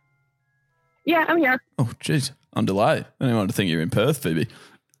there? Yeah, I'm here. Oh, jeez. On delay. I didn't want to think you're in Perth, Phoebe.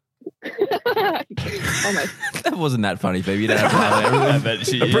 Almost. That wasn't that funny, baby. You don't have to have but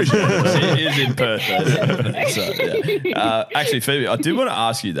she is in Perth. Actually, Phoebe, I did want to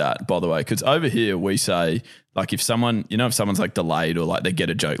ask you that, by the way, because over here we say, like, if someone's like delayed or like they get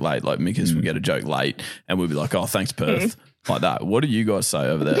a joke late, like Mickers will get a joke late and we'll be like, oh, thanks, Perth, like that. What do you guys say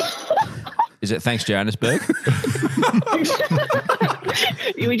over there? Is it thanks, Johannesburg?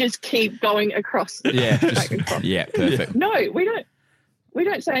 We just keep going across. Yeah, perfect. No, we don't. We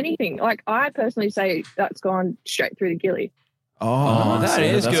don't say anything. Like, I personally say that's gone straight through the gilly. Oh, that's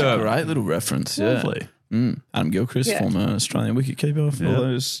that's good. a great little reference. Lovely. Yeah. Adam Gilchrist, former Australian wicketkeeper. For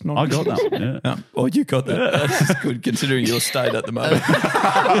those not I got that. Yeah. Oh, you got that. That's good considering your state at the moment.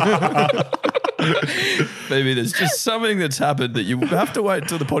 Maybe there's just something that's happened that you have to wait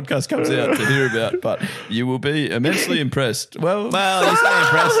until the podcast comes out to hear about, but you will be immensely impressed. Well, you say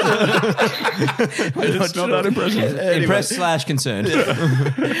impressed. It's not that impressive. Anyway. Impressed / concerned.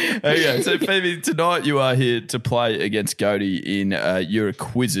 Okay, so Phoebe, tonight you are here to play against Goatee in You're a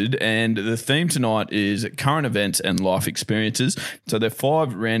Quizzed, and the theme tonight is current events and life experiences. So there are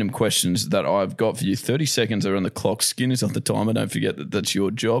 5 random questions that I've got for you. 30 seconds are on the clock. Skin is off the timer. Don't forget that that's your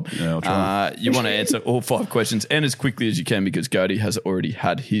job. Yeah, I'll try. You want to answer all 5 questions and as quickly as you can because Goatee has already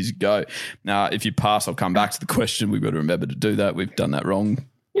had his go. Now, if you pass, I'll come back to the question. We've got to remember to do that. We've done that wrong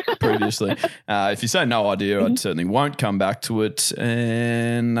previously. If you say no idea, I certainly won't come back to it.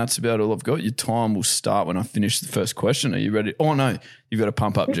 And that's about all I've got. Your time will start when I finish the first question. Are you ready? Oh, no. You've got a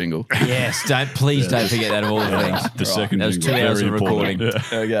pump up jingle. Yes, don't forget that of all the things. The second that was 2 hours of recording. Yeah.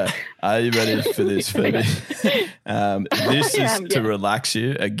 Okay. Are you ready for this, Phoebe? This is to relax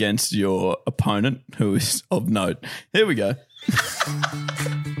you against your opponent, who is of note. Here we go.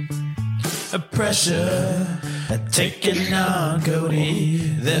 Pressure taking on Goatee.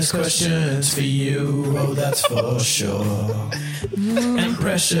 There's questions for you, oh that's for sure. And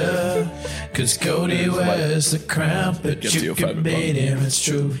pressure, cause Goatee wears the crown, but you can beat him, it's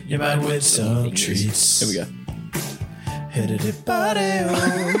true. You might win some treats. Here we go. Hit it, body,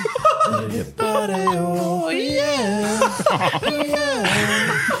 oh, hit it, body, oh, yeah, oh,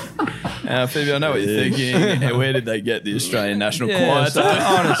 yeah. Phoebe, I know what you're thinking. Where did they get the Australian National Choir? So,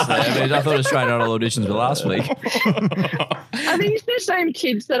 honestly, I thought Australian Idol auditions were last week. I think it's the same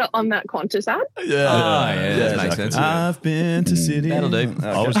kids that are on that Qantas ad. Yeah. That makes sense. I've been to Sydney. That'll do. Okay.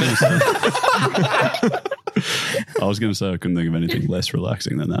 I was going to say I couldn't think of anything less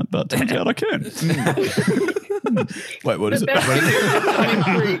relaxing than that, but turns out I can. Wait, what is it?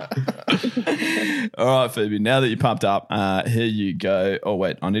 All right, Phoebe, now that you're pumped up, here you go. Oh,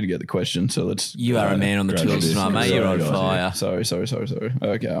 wait, I need to get the question, so let's... You are a man on the tools tonight, mate. You're on fire. Sorry.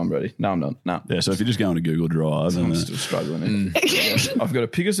 Okay, I'm ready. No, I'm not. No. Yeah, so if you just go on to Google Drive... I'm still struggling. I've got a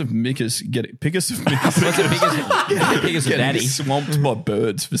Pickers of Mickers... Pickers of Mickers... Pickers of Daddy. Swamped by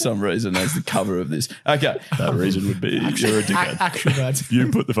birds for some reason as the cover of this. Okay. That reason would be you're a dickhead. Actual birds. You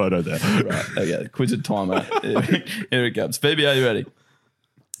put the photo there. Right, okay. Quizzed timer. Here it comes. Phoebe, are you ready?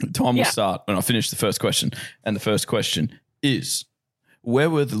 The time will start when I finish the first question. And the first question is, where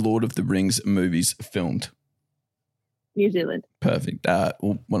were the Lord of the Rings movies filmed? New Zealand. Perfect.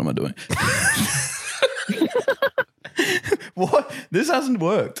 What am I doing? What? This hasn't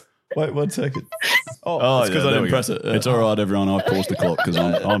worked. Wait 1 second. Oh, it's because I didn't press it. It's all right, everyone. I've paused the clock because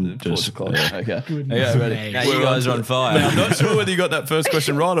I'm just... the clock. Okay, ready? Now you guys are on fire. Now, I'm not sure whether you got that first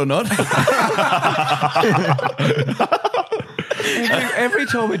question right or not. Every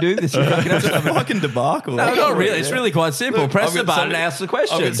time we do this, you fucking have to have a fucking debacle. No, not really. It's really quite simple. Look, press the button and ask the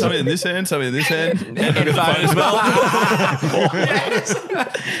question. I've got something in this hand, something in this hand. And I've got the phone as well.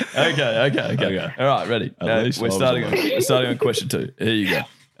 Okay. All right, ready. We're starting on question 2. Here you go.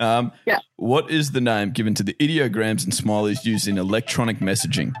 What is the name given to the ideograms and smileys used in electronic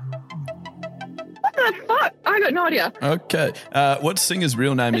messaging? What the fuck? I got no idea. Okay. What singer's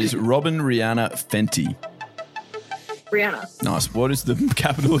real name is Robin Rihanna Fenty? Rihanna. Nice. What is the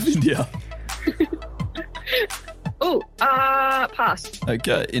capital of India? Oh, Pass.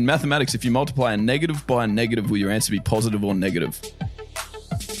 Okay. In mathematics, if you multiply a negative by a negative, will your answer be positive or negative?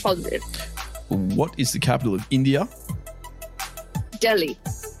 Positive. What is the capital of India? Delhi.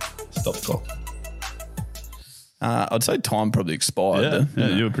 Stop the clock. I'd say time probably expired. Yeah,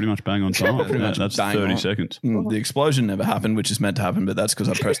 then. you were pretty much bang on time. Pretty much That's bang 30 on. seconds. The explosion never happened, which is meant to happen, but that's because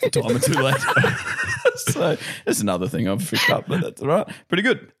I pressed the timer too late. So that's another thing I've picked up, but that's all right. Pretty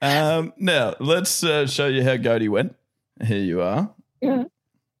good. Now, let's show you how Goaty went. Here you are. Yeah.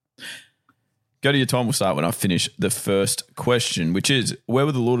 Go to your time. We'll start when I finish the first question, which is, where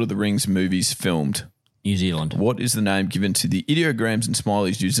were the Lord of the Rings movies filmed? New Zealand. What is the name given to the ideograms and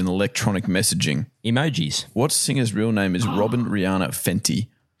smileys used in electronic messaging? Emojis. What singer's real name is Robin Rihanna Fenty?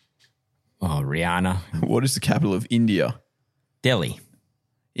 Oh, Rihanna. What is the capital of India? Delhi.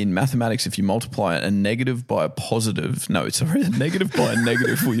 In mathematics, if you multiply a negative by a positive, a negative by a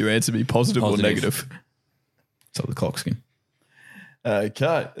negative, will your answer be positive or negative? Stop the clock, Skin.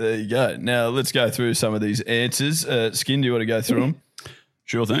 Okay, there you go. Now let's go through some of these answers. Skin, do you want to go through them?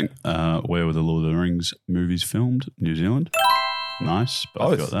 Sure thing. Where were the Lord of the Rings movies filmed? New Zealand. Nice.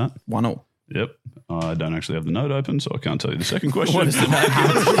 Both got that. 1-0. Yep. I don't actually have the note open, so I can't tell you the second question. What is the name?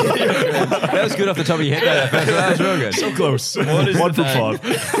 That was good off the top of your head. That was real good. So close. What is 1 the from name?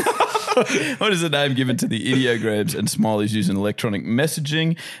 5. What is the name given to the ideograms and smileys used in electronic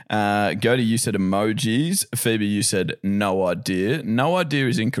messaging? Goaty, you said emojis. Phoebe, you said no idea. No idea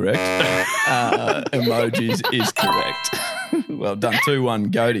is incorrect. Emojis is correct. Well done.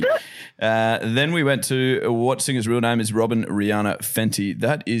 2-1, Goaty. Then we went to what singer's real name is Robin Rihanna Fenty.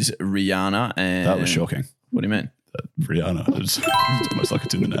 That is Rihanna. And That was shocking. What do you mean? Rihanna. It's almost like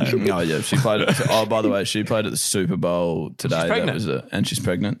it's in the name. Oh, yeah. She played it. Oh, by the way, she played at the Super Bowl today. She's pregnant. And she's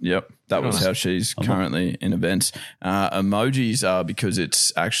pregnant. Yep. That was how she's currently in events. Emojis are because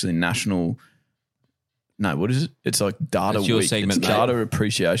it's actually national. No, what is it? It's like data It's your week. segment, It's mate. data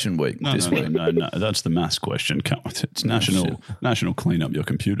appreciation week this week. No. That's the mass question. It's National Clean Up Your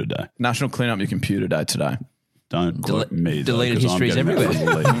Computer Day. National Clean Up Your Computer Day today. Don't quote me. though, deleted 'cause I'm histories getting everywhere.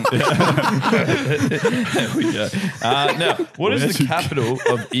 There we go. Now, what is the capital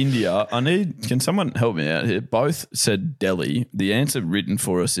of India? Can someone help me out here? Both said Delhi. The answer written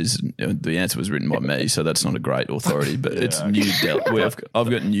for us is, the answer was written by me, so that's not a great authority, but it's New Delhi. I've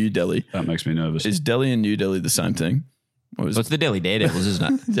got New Delhi. That makes me nervous. Is Delhi and New Delhi the same thing? Or is Well, it's the Delhi Daredevils,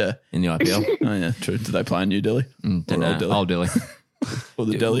 isn't it? Yeah. In the IPL. Oh, yeah, true. Do they play in New Delhi? Don't Or know. Old Delhi? Old Delhi. Or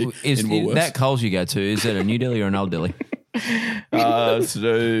the Delhi Is in Woolworths? that Coles you go to, is that a New Delhi or an Old Delhi?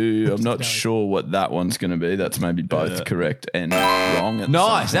 So I'm not sure what that one's going to be. That's maybe both correct and wrong. At the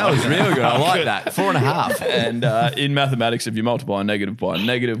Nice. same That was time. real good. I like that. 4.5. And in mathematics, if you multiply a negative by a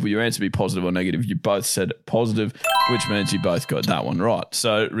negative, will your answer be positive or negative? You both said positive, which means you both got that one right.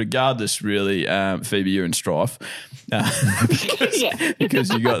 So regardless, really, Phoebe, you're in strife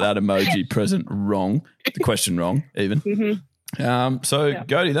because you got that emoji present wrong, the question wrong even.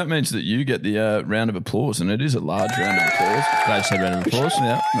 Goaty, that means that you get the round of applause, and it is a large round of applause. Glad you said round of applause.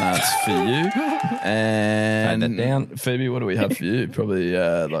 Yeah, that's for you. And Write that down. Phoebe, what do we have for you? Probably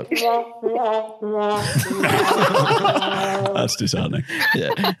like That's disheartening.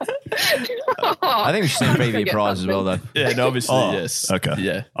 yeah. I think we should send Phoebe a prize as well, though. Yeah, and obviously, yes. Okay.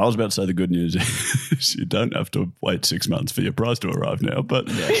 Yeah. I was about to say the good news is you don't have to wait 6 months for your prize to arrive now, but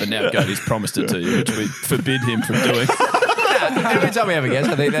But now Goaty's promised it to you, which we forbid him from doing. Every time we have a guest,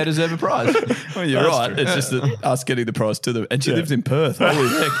 I think they deserve a prize. Well, you're That's right. true. It's just that us getting the prize to them. And she lives in Perth. Holy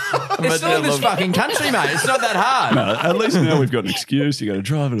heck. It's not in this fucking country, mate. It's not that hard. no, at least now we've got an excuse. You got to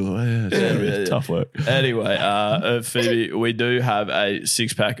drive it all the way. It's tough work. Anyway, Phoebe, we do have a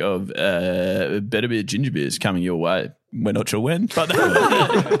 6-pack of Better Beer ginger beers coming your way. We're not sure when, but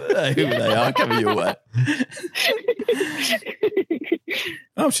they are coming your way.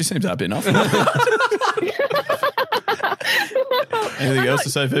 Oh, she seems happy enough. Anything else to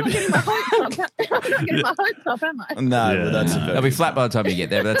say, Phoebe? I'm getting my hopes up, am I? No, Yeah, but that's no. They'll be flat by the time you get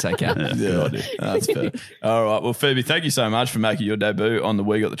there, but that's okay. Yeah, that's fair. All right. Well, Phoebe, thank you so much for making your debut on the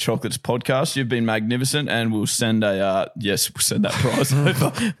We Got the Chocolates podcast. You've been magnificent, and we'll send we'll send that prize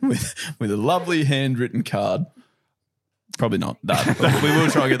over with a lovely handwritten card. Probably not that. But we will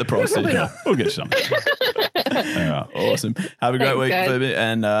try and get the prize to you. We'll get something. All right. Awesome. Have a great Thanks, week, guys. Phoebe.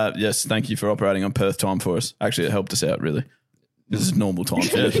 And yes, thank you for operating on Perth time for us. Actually, it helped us out, really. This is normal time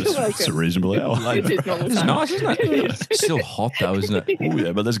for us. It's a reasonable hour. It is normal It's time. nice, isn't it? It's still hot, though, isn't it? Oh,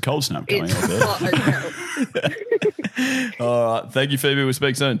 yeah, but there's a cold snap coming It's up there. hot as hell. All right. Thank you, Phoebe. We'll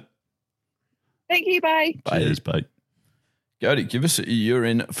speak soon. Thank you, bye. Cheers, mate. Goaty, give us you're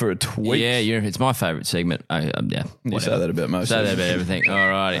in for a tweet. Yeah, it's my favourite segment. Yeah, you say that about most. Say that about everything. All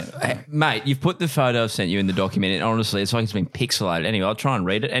right, hey, mate. You've put the photo I've sent you in the document, and honestly, it's like it's been pixelated. Anyway, I'll try and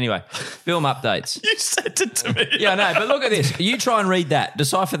read it. Anyway, film updates. You sent it to me. Yeah, I know, but look at this. You try and read that.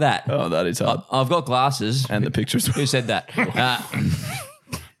 Decipher that. Oh, that is hard. I've got glasses and the pictures. Who said that?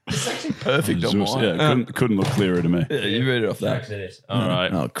 It's actually perfect on mine. Yeah, couldn't look clearer to me. Yeah, you read it off that. All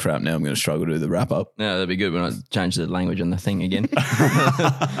right. Oh, crap. Now I'm going to struggle to do the wrap up. No, that'd be good when I change the language on the thing again.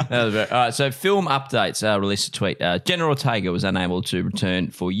 All right. So, film updates released a tweet. Jenna Ortega was unable to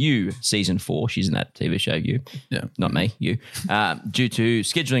return for You season 4. She's in that TV show, You. Yeah. Not me, You. Due to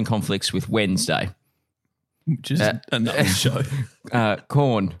scheduling conflicts with Wednesday. Which is another show.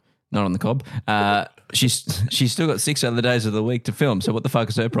 Corn. Not on the cob. She's still got 6 other days of the week to film. So what the fuck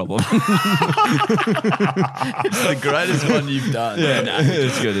is her problem? It's the greatest one you've done. Yeah, no,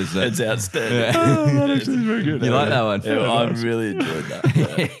 it's good, isn't it? It's outstanding. Yeah. That actually is very good. You like that one? Yeah, I really enjoyed that.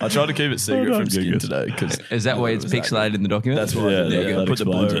 Yeah. I tried to keep it secret from Skin today. Cause is that why it's pixelated in the document? That's why. Yeah, Yeah, put the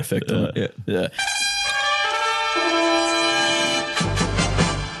blur explains it. effect on it. Yeah.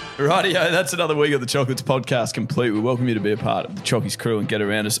 Rightio, that's another week of the Chocolates podcast complete. We welcome you to be a part of the Chockies crew and get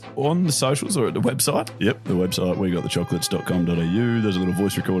around us on the socials or at the website. Yep, the website, wegotthechocolates.com.au. There's a little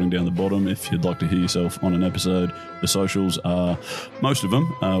voice recording down the bottom if you'd like to hear yourself on an episode. The socials are, most of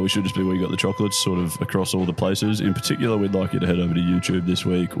them, we should just be We Got The Chocolates, sort of across all the places. In particular, we'd like you to head over to YouTube this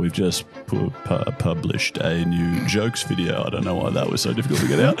week. We've just published a new jokes video. I don't know why that was so difficult to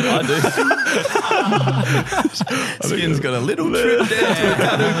get out. I do. Skin's got a little trip down to a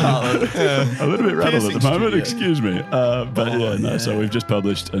tattoo parlor. A little bit rattled at the moment, studio. excuse me. So we've just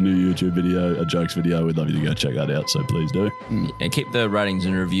published a new YouTube video, a jokes video. We'd love you to go check that out, so please do. And keep the ratings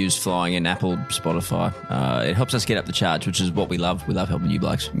and reviews flying in Apple, Spotify. It helps us get up the charts, which is what we love. We love helping you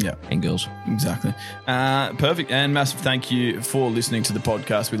blokes and girls. Exactly. Perfect. And massive thank you for listening to the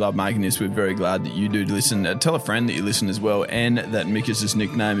podcast. We love making this. We're very glad that you do listen. Tell a friend that you listen as well, and that Mick's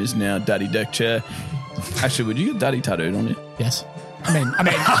nickname is now Daddy Deck Chair. Actually, would you get Daddy tattooed on you? Yes. I mean.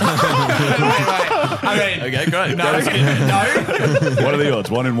 Okay, great. No. What are the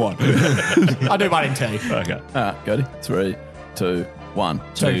odds? 1 in 1. I'll do 1 in 2. Okay. Go to 3, 2, 1.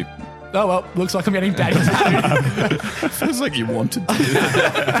 2. Oh, well, looks like I'm getting daddy tattooed. Feels like you wanted to do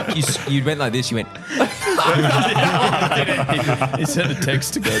that. You went like this, you went... He sent a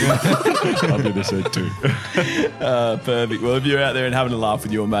text to go to I'll do this too. Perfect. Well, if you're out there and having a laugh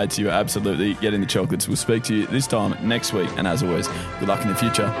with your mates, you're absolutely getting the chocolates. We'll speak to you this time next week. And as always, good luck in the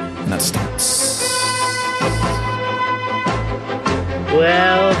future. And that starts.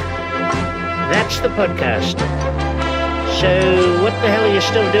 Well, that's the podcast. So what the hell are you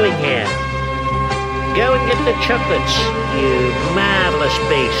still doing here? Go and get the chocolates, you marvelous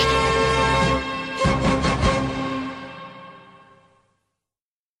beast.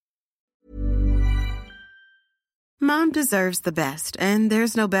 Mom deserves the best, and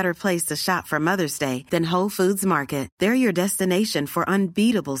there's no better place to shop for Mother's Day than Whole Foods Market. They're your destination for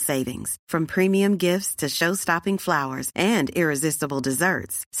unbeatable savings, from premium gifts to show-stopping flowers and irresistible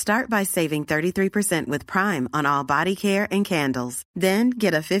desserts. Start by saving 33% with Prime on all body care and candles. Then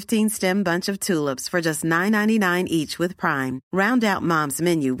get a 15-stem bunch of tulips for just $9.99 each with Prime. Round out Mom's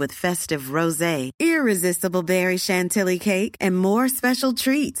menu with festive rosé, irresistible berry chantilly cake, and more special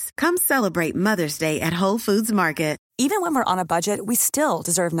treats. Come celebrate Mother's Day at Whole Foods Market. Even when we're on a budget, we still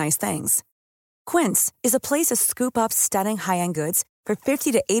deserve nice things. Quince is a place to scoop up stunning high-end goods for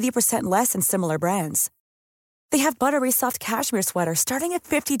 50 to 80% less than similar brands. They have buttery soft cashmere sweaters starting at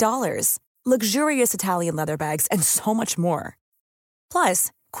 $50, luxurious Italian leather bags, and so much more.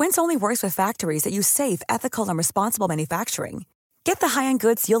 Plus, Quince only works with factories that use safe, ethical, and responsible manufacturing. Get the high-end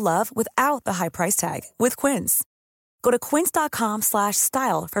goods you'll love without the high price tag with Quince. Go to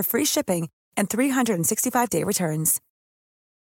quince.com/style for free shipping and 365-day returns.